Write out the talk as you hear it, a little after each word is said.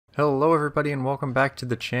Hello everybody and welcome back to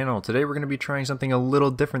the channel. Today we're going to be trying something a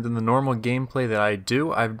little different than the normal gameplay that I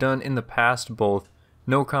do. I've done in the past both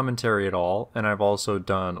no commentary at all, and I've also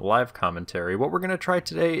done live commentary. What we're going to try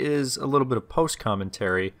today is a little bit of post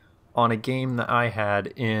commentary on a game that I had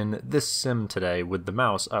in this sim today with the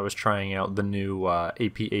mouse. I was trying out the new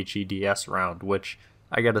APHEDS round, which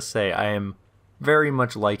I gotta say I am very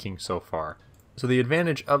much liking so far. So the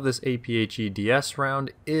advantage of this APHEDS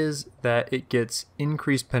round is that it gets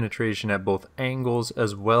increased penetration at both angles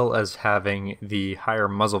as well as having the higher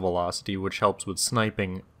muzzle velocity, which helps with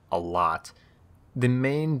sniping a lot. The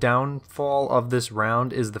main downfall of this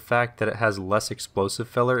round is the fact that it has less explosive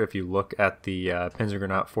filler. If you look at the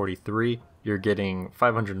Panzergranat 43, you're getting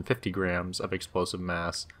 550 grams of explosive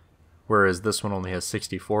mass, whereas this one only has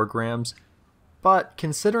 64 grams. But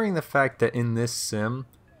considering the fact that in this sim,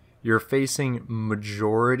 you're facing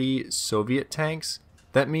majority Soviet tanks,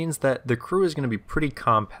 that means that the crew is going to be pretty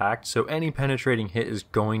compact, so any penetrating hit is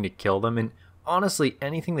going to kill them. And honestly,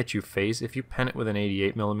 anything that you face, if you pen it with an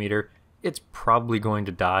 88mm, it's probably going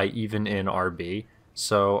to die even in RB.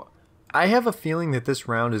 So I have a feeling that this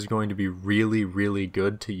round is going to be really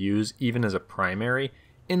good to use even as a primary.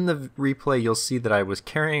 In the replay, you'll see that I was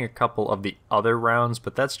carrying a couple of the other rounds,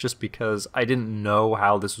 but that's just because I didn't know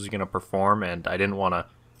how this was going to perform and I didn't want to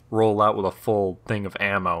roll out with a full thing of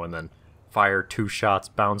ammo and then fire 2 shots,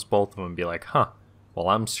 bounce both of them, and be like, huh, well,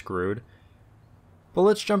 I'm screwed. But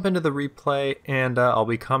let's jump into the replay, and I'll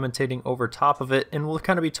be commentating over top of it, and we'll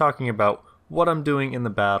kind of be talking about what I'm doing in the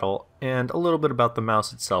battle and a little bit about the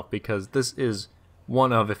mouse itself, because this is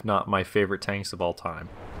one of, if not my favorite tanks of all time.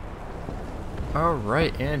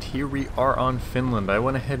 Alright, and here we are on Finland. I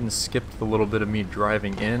went ahead and skipped the little bit of me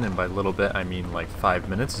driving in, and by little bit I mean like 5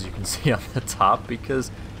 minutes, as you can see on the top,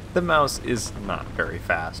 because the mouse is not very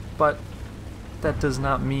fast, but that does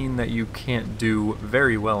not mean that you can't do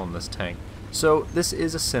very well in this tank. So this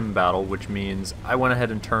is a sim battle, which means I went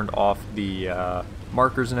ahead and turned off the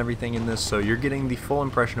markers and everything in this, so you're getting the full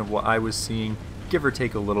impression of what I was seeing, give or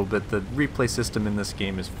take a little bit. The replay system in this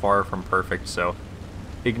game is far from perfect, so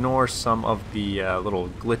ignore some of the little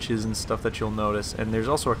glitches and stuff that you'll notice, and there's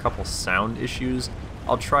also a couple sound issues.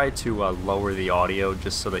 I'll try to lower the audio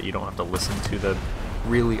just so that you don't have to listen to the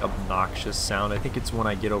really obnoxious sound. I think it's when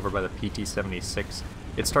I get over by the PT-76.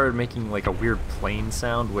 It started making like a weird plane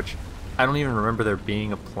sound, which I don't even remember there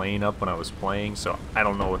being a plane up when I was playing, so I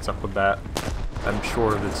don't know what's up with that. I'm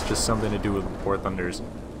sure it's just something to do with War Thunder's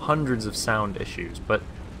hundreds of sound issues, but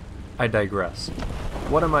I digress.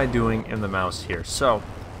 What am I doing in the mouse here? So,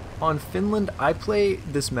 on Finland, I play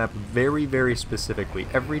this map very specifically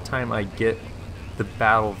every time I get the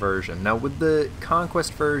battle version. Now with the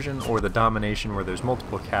conquest version or the domination where there's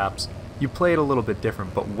multiple caps, you play it a little bit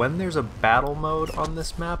different, but when there's a battle mode on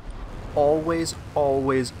this map, always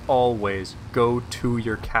go to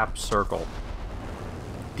your cap circle.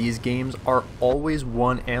 These games are always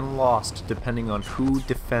won and lost depending on who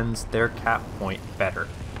defends their cap point better.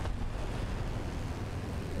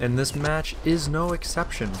 And this match is no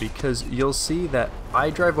exception, because you'll see that I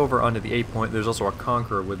drive over onto the A point. There's also a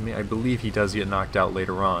Conqueror with me. I believe he does get knocked out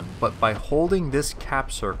later on. But by holding this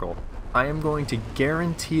cap circle, I am going to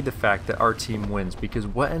guarantee the fact that our team wins, because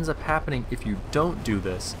what ends up happening if you don't do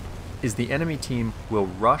this is the enemy team will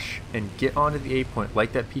rush and get onto the A point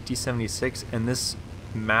like that PT-76, and this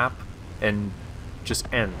map and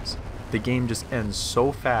just ends. The game just ends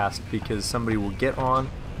so fast because somebody will get on,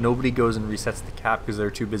 nobody goes and resets the cap because they're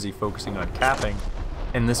too busy focusing on capping,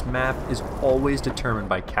 and this map is always determined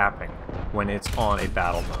by capping when it's on a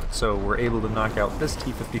battle mode. So we're able to knock out this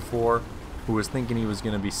T-54 who was thinking he was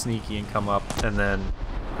going to be sneaky and come up, and then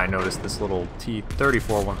I noticed this little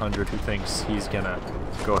T-34-100 who thinks he's going to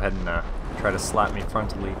go ahead and try to slap me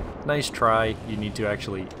frontally. Nice try. You need to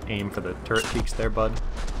actually aim for the turret peaks there, bud.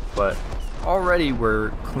 But already we're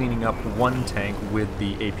cleaning up one tank with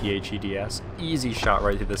the APHEDS. Easy shot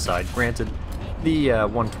right to the side. Granted, the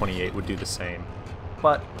 128 would do the same.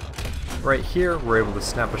 But right here, we're able to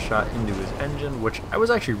snap a shot into his engine, which I was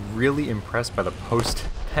actually really impressed by the post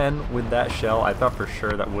pen with that shell. I thought for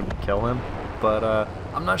sure that wouldn't kill him. But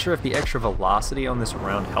I'm not sure if the extra velocity on this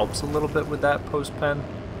round helps a little bit with that post pen.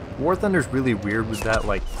 War Thunder's really weird with that.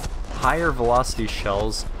 Like, higher velocity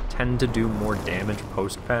shells tend to do more damage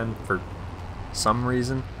post pen for some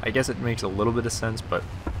reason. I guess it makes a little bit of sense, but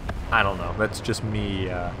I don't know. That's just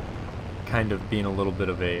me kind of being a little bit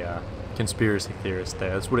of a conspiracy theorist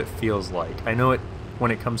there. That's what it feels like. I know it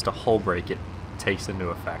when it comes to hull break, it takes into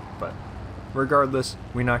effect, but regardless,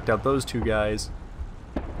 we knocked out those two guys,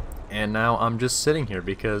 and now I'm just sitting here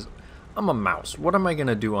because I'm a mouse. What am I going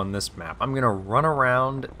to do on this map? I'm going to run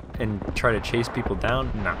around and try to chase people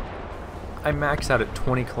down? No. I max out at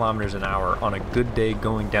 20 kilometers an hour on a good day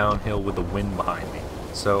going downhill with the wind behind me.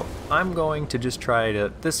 So I'm going to just try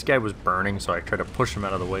to... This guy was burning, so I try to push him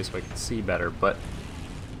out of the way so I can see better, but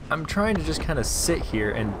I'm trying to just kind of sit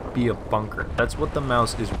here and be a bunker. That's what the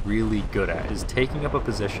mouse is really good at, is taking up a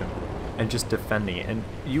position and just defending it. And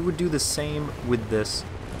you would do the same with this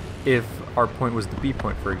if our point was the B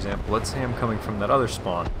point, for example. Let's say I'm coming from that other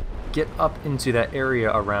spawn. Get up into that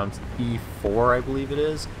area around E4, I believe it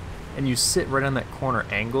is, and you sit right on that corner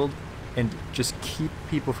angled and just keep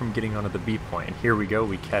people from getting onto the B point. And here we go,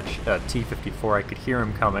 we catch T-54. I could hear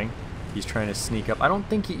him coming. He's trying to sneak up. I don't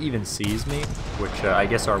think he even sees me, which I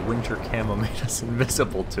guess our winter camo made us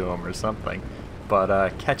invisible to him or something. But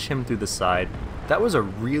catch him through the side. That was a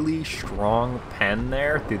really strong pen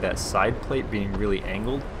there through that side plate being really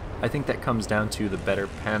angled. I think that comes down to the better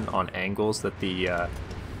pen on angles that the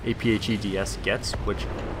APHEDS gets, which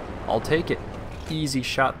I'll take it. Easy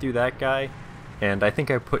shot through that guy. And I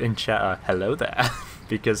think I put in chat, hello there,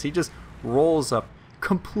 because he just rolls up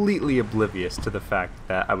completely oblivious to the fact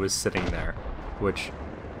that I was sitting there, which,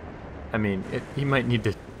 I mean, he might need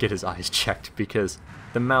to get his eyes checked, because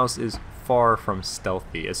the mouse is far from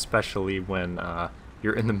stealthy, especially when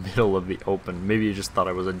you're in the middle of the open. Maybe you just thought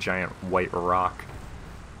I was a giant white rock.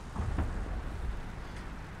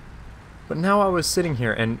 But now I was sitting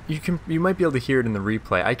here, and you might be able to hear it in the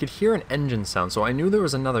replay. I could hear an engine sound, so I knew there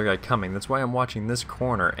was another guy coming. That's why I'm watching this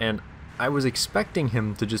corner, and I was expecting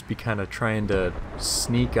him to just be kind of trying to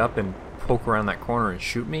sneak up and poke around that corner and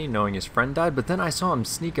shoot me, knowing his friend died, but then I saw him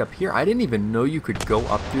sneak up here. I didn't even know you could go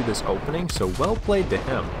up through this opening, so well played to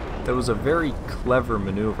him. That was a very clever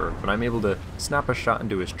maneuver, but I'm able to snap a shot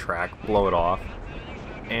into his track, blow it off.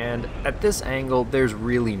 And at this angle, there's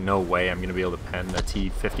really no way I'm going to be able to pen a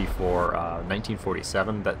T-54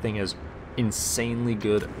 1947. That thing has insanely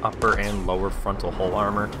good upper and lower frontal hull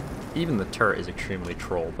armor. Even the turret is extremely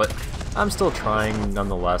troll, but I'm still trying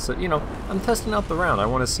nonetheless. You know, I'm testing out the round. I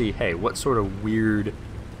want to see, hey, what sort of weird,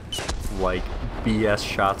 like, BS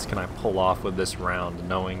shots can I pull off with this round,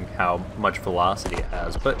 knowing how much velocity it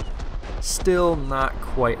has. But still not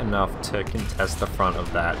quite enough to contest the front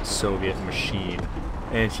of that Soviet machine.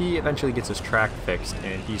 And he eventually gets his track fixed,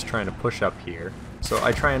 and he's trying to push up here. So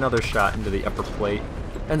I try another shot into the upper plate,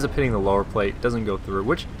 ends up hitting the lower plate, doesn't go through,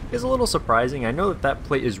 which is a little surprising. I know that that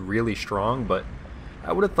plate is really strong, but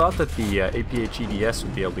I would have thought that the APHEDS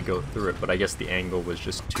would be able to go through it, but I guess the angle was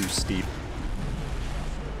just too steep.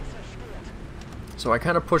 So I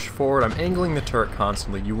kind of push forward. I'm angling the turret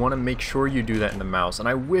constantly. You want to make sure you do that in the mouse, and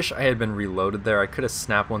I wish I had been reloaded there. I could have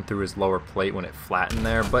snapped one through his lower plate when it flattened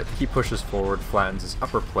there, but he pushes forward, flattens his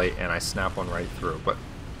upper plate, and I snap one right through. But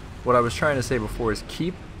what I was trying to say before is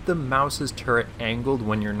keep the mouse's turret angled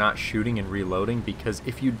when you're not shooting and reloading, because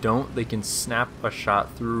if you don't, they can snap a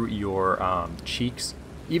shot through your cheeks.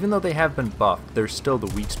 Even though they have been buffed, there's still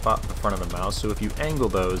the weak spot in the front of the mouse, so if you angle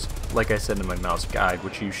those, like I said in my mouse guide,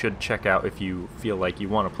 which you should check out if you feel like you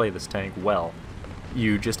want to play this tank well,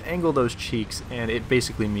 you just angle those cheeks, and it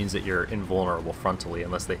basically means that you're invulnerable frontally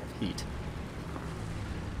unless they have heat.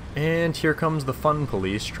 And here comes the fun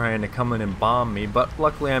police trying to come in and bomb me, but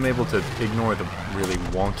luckily I'm able to ignore the really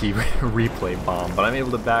wonky replay bomb, but I'm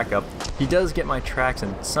able to back up. He does get my tracks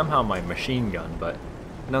and somehow my machine gun, but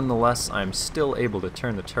nonetheless, I'm still able to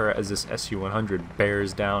turn the turret as this SU-100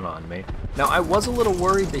 bears down on me. Now, I was a little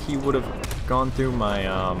worried that he would have gone through my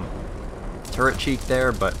turret cheek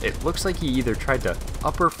there, but it looks like he either tried to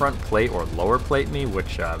upper front plate or lower plate me,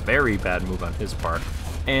 which very bad move on his part.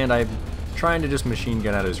 And I'm trying to just machine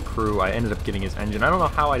gun out his crew. I ended up getting his engine. I don't know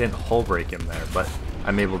how I didn't hull break him there, but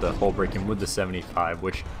I'm able to hull break him with the 75,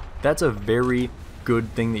 which that's a very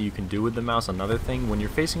good thing that you can do with the mouse. Another thing, when you're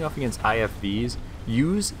facing off against IFVs,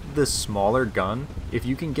 use the smaller gun. If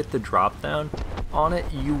you can get the drop down on it,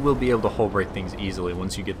 you will be able to hull break things easily.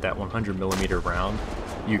 Once you get that 100mm round,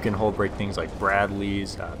 you can hull break things like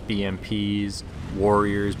Bradleys, BMPs,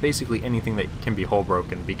 Warriors, basically anything that can be hull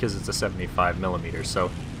broken because it's a 75mm.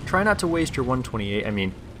 So try not to waste your 128. I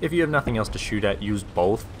mean, if you have nothing else to shoot at, use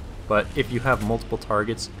both, but if you have multiple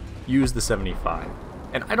targets, use the 75.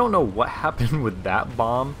 And I don't know what happened with that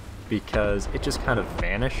bomb because it just kind of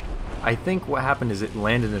vanished. I think what happened is it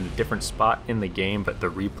landed in a different spot in the game, but the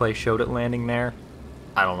replay showed it landing there.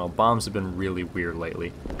 I don't know, bombs have been really weird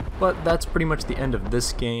lately. But that's pretty much the end of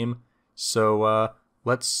this game, so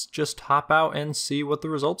let's just hop out and see what the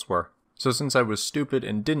results were. So since I was stupid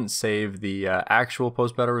and didn't save the actual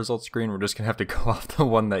post-battle results screen, we're just going to have to go off the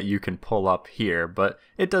one that you can pull up here. But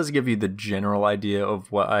it does give you the general idea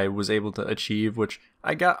of what I was able to achieve, which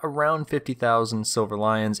I got around 50,000 silver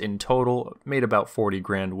lions in total, made about 40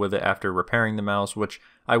 grand with it after repairing the mouse, which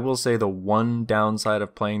I will say the one downside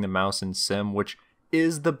of playing the mouse in Sim, which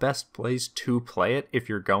is the best place to play it if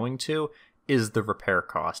you're going to, is the repair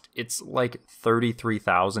cost. It's like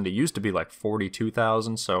 33,000. It used to be like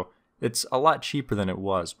 42,000, so it's a lot cheaper than it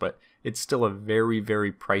was, but it's still a very,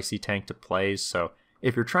 very pricey tank to play, so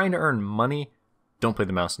if you're trying to earn money, don't play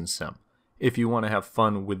the mouse in Sim. If you want to have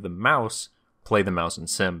fun with the mouse, play the mouse in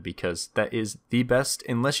Sim, because that is the best,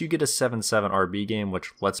 unless you get a 7-7 RB game,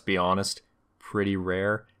 which, let's be honest, pretty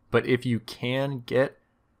rare. But if you can get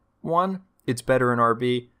one, it's better in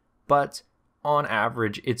RB, but on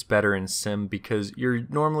average, it's better in Sim, because you're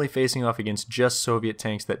normally facing off against just Soviet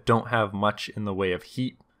tanks that don't have much in the way of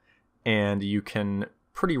heat, and you can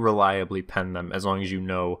pretty reliably pen them as long as you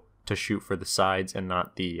know to shoot for the sides and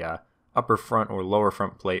not the upper front or lower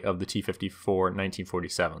front plate of the T-54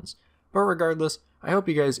 1947s. But regardless, I hope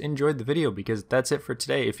you guys enjoyed the video, because that's it for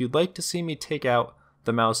today. If you'd like to see me take out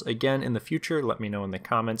the mouse again in the future, let me know in the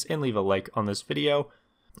comments and leave a like on this video.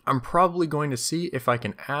 I'm probably going to see if I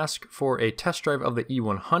can ask for a test drive of the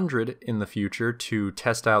E100 in the future to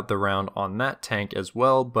test out the round on that tank as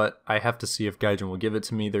well, but I have to see if Gaijin will give it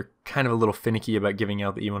to me. They're kind of a little finicky about giving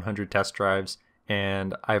out the E100 test drives,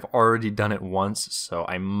 and I've already done it once, so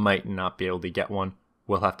I might not be able to get one.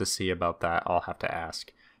 We'll have to see about that. I'll have to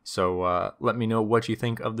ask. So let me know what you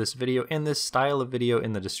think of this video and this style of video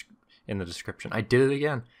in the description. I did it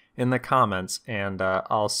again. In the comments, and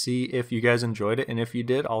I'll see if you guys enjoyed it, and if you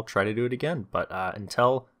did, I'll try to do it again. But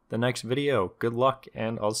until the next video, good luck,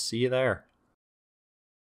 and I'll see you there.